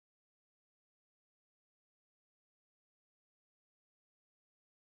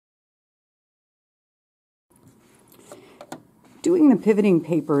Doing the pivoting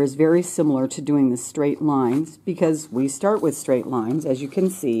paper is very similar to doing the straight lines because we start with straight lines, as you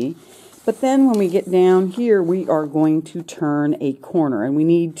can see. But then when we get down here, we are going to turn a corner. And we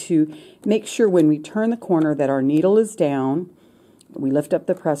need to make sure when we turn the corner that our needle is down. We lift up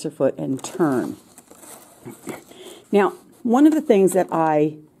the presser foot and turn. Now, one of the things that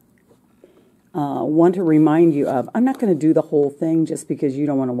I want to remind you of, I'm not going to do the whole thing just because you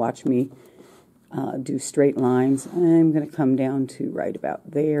don't want to watch me do straight lines. I'm going to come down to right about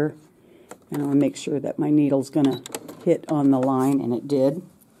there, and I want to make sure that my needle's going to hit on the line, and it did.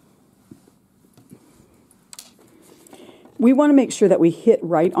 We want to make sure that we hit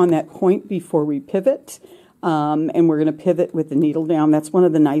right on that point before we pivot, and we're going to pivot with the needle down. That's one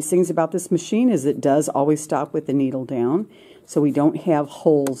of the nice things about this machine is it does always stop with the needle down, so we don't have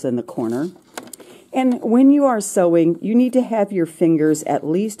holes in the corner. And when you are sewing, you need to have your fingers at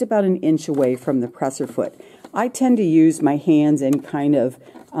least about an inch away from the presser foot. I tend to use my hands in kind of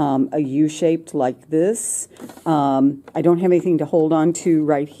a U-shaped like this. I don't have anything to hold on to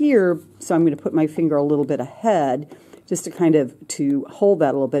right here, so I'm going to put my finger a little bit ahead just to kind of to hold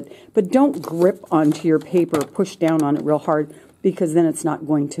that a little bit. But don't grip onto your paper, push down on it real hard, because then it's not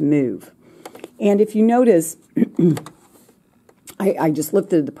going to move. And if you notice, I just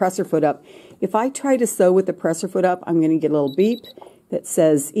lifted the presser foot up. If I try to sew with the presser foot up, I'm going to get a little beep that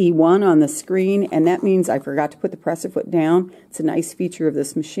says E1 on the screen, and that means I forgot to put the presser foot down. It's a nice feature of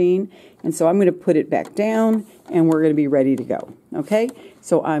this machine. And so I'm going to put it back down, and we're going to be ready to go. Okay?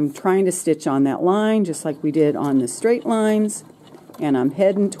 So I'm trying to stitch on that line, just like we did on the straight lines, and I'm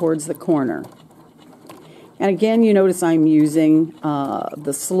heading towards the corner. And again, you notice I'm using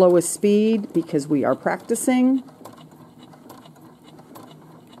the slowest speed because we are practicing.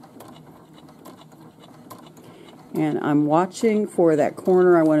 And I'm watching for that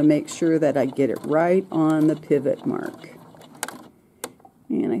corner. I want to make sure that I get it right on the pivot mark.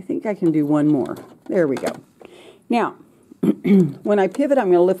 And I think I can do one more. There we go. Now, when I pivot, I'm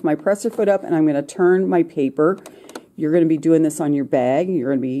going to lift my presser foot up and I'm going to turn my paper. You're going to be doing this on your bag.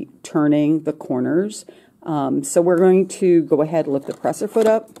 You're going to be turning the corners. So we're going to go ahead and lift the presser foot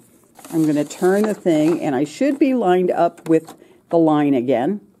up. I'm going to turn the thing, and I should be lined up with the line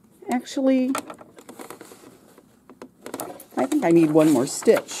again. Actually, I think I need one more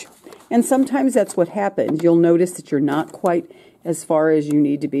stitch. And sometimes that's what happens. You'll notice that you're not quite as far as you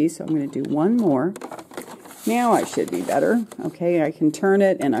need to be, so I'm going to do one more. Now I should be better. Okay, I can turn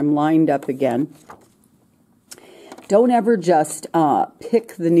it, and I'm lined up again. Don't ever just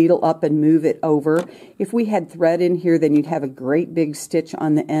pick the needle up and move it over. If we had thread in here, then you'd have a great big stitch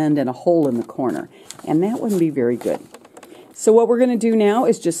on the end and a hole in the corner, and that wouldn't be very good. So what we're going to do now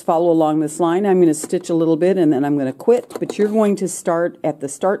is just follow along this line. I'm going to stitch a little bit and then I'm going to quit, but you're going to start at the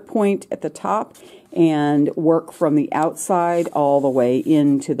start point at the top and work from the outside all the way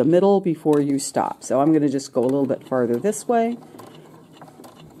into the middle before you stop. So I'm going to just go a little bit farther this way.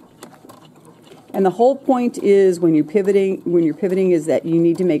 And the whole point is when you're pivoting is that you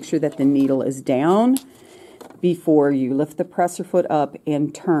need to make sure that the needle is down before you lift the presser foot up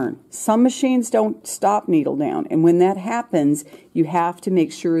and turn. Some machines don't stop needle down, and when that happens, you have to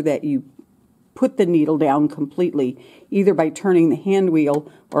make sure that you put the needle down completely, either by turning the hand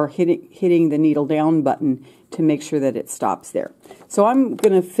wheel or hitting the needle down button to make sure that it stops there. So I'm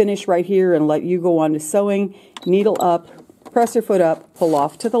going to finish right here and let you go on to sewing. Needle up, presser foot up, pull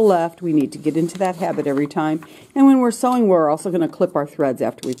off to the left. We need to get into that habit every time. And when we're sewing, we're also going to clip our threads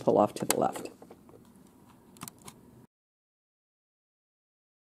after we pull off to the left.